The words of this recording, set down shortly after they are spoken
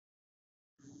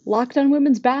Locked on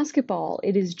Women's Basketball.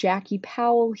 It is Jackie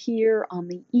Powell here on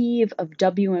the eve of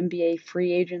WNBA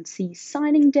free agency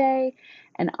signing day,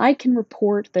 and I can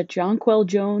report that Jonquel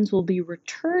Jones will be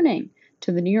returning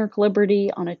to the New York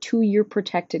Liberty on a 2-year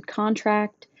protected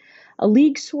contract. A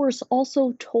league source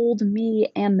also told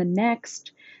me and the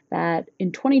Next that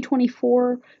in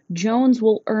 2024, Jones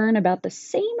will earn about the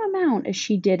same amount as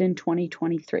she did in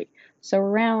 2023, so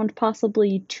around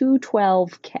possibly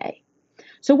 212K.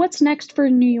 So what's next for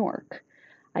New York?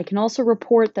 I can also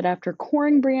report that after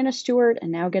coring Brianna Stewart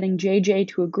and now getting JJ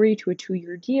to agree to a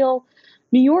 2-year deal,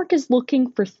 New York is looking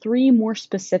for 3 more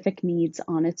specific needs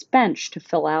on its bench to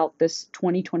fill out this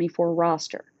 2024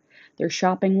 roster. Their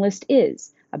shopping list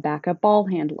is a backup ball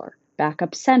handler,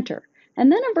 backup center,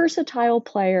 and then a versatile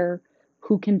player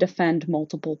who can defend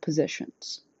multiple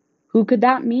positions. Who could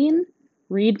that mean?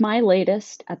 Read my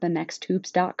latest at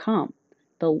thenexthoops.com.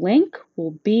 The link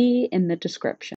will be in the description.